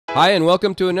Hi, and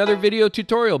welcome to another video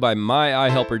tutorial by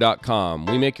myihelper.com.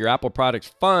 We make your Apple products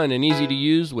fun and easy to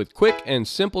use with quick and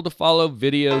simple to follow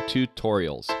video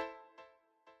tutorials.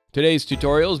 Today's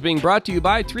tutorial is being brought to you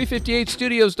by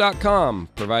 358studios.com,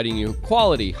 providing you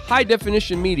quality,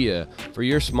 high-definition media for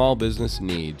your small business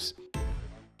needs.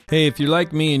 Hey, if you're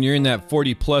like me and you're in that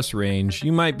 40+ range,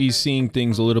 you might be seeing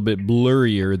things a little bit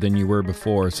blurrier than you were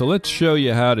before. So let's show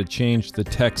you how to change the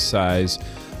text size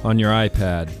on your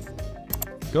iPad.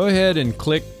 Go ahead and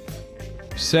click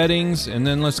Settings, and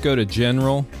then let's go to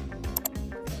General,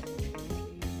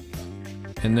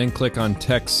 and then click on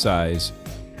Text Size.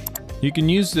 You can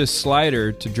use this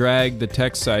slider to drag the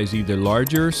text size either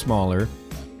larger or smaller,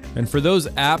 and for those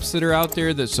apps that are out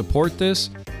there that support this,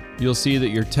 you'll see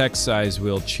that your text size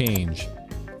will change.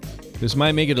 This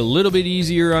might make it a little bit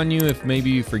easier on you if maybe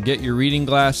you forget your reading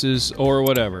glasses or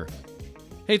whatever.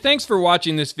 Hey, thanks for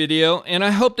watching this video, and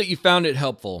I hope that you found it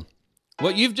helpful.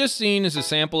 What you've just seen is a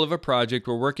sample of a project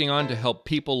we're working on to help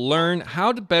people learn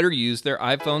how to better use their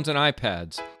iPhones and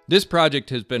iPads. This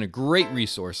project has been a great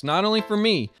resource, not only for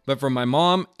me, but for my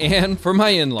mom and for my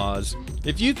in-laws.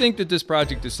 If you think that this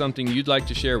project is something you'd like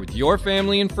to share with your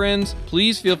family and friends,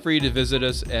 please feel free to visit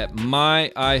us at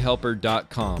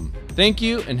myihelper.com. Thank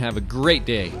you and have a great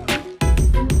day.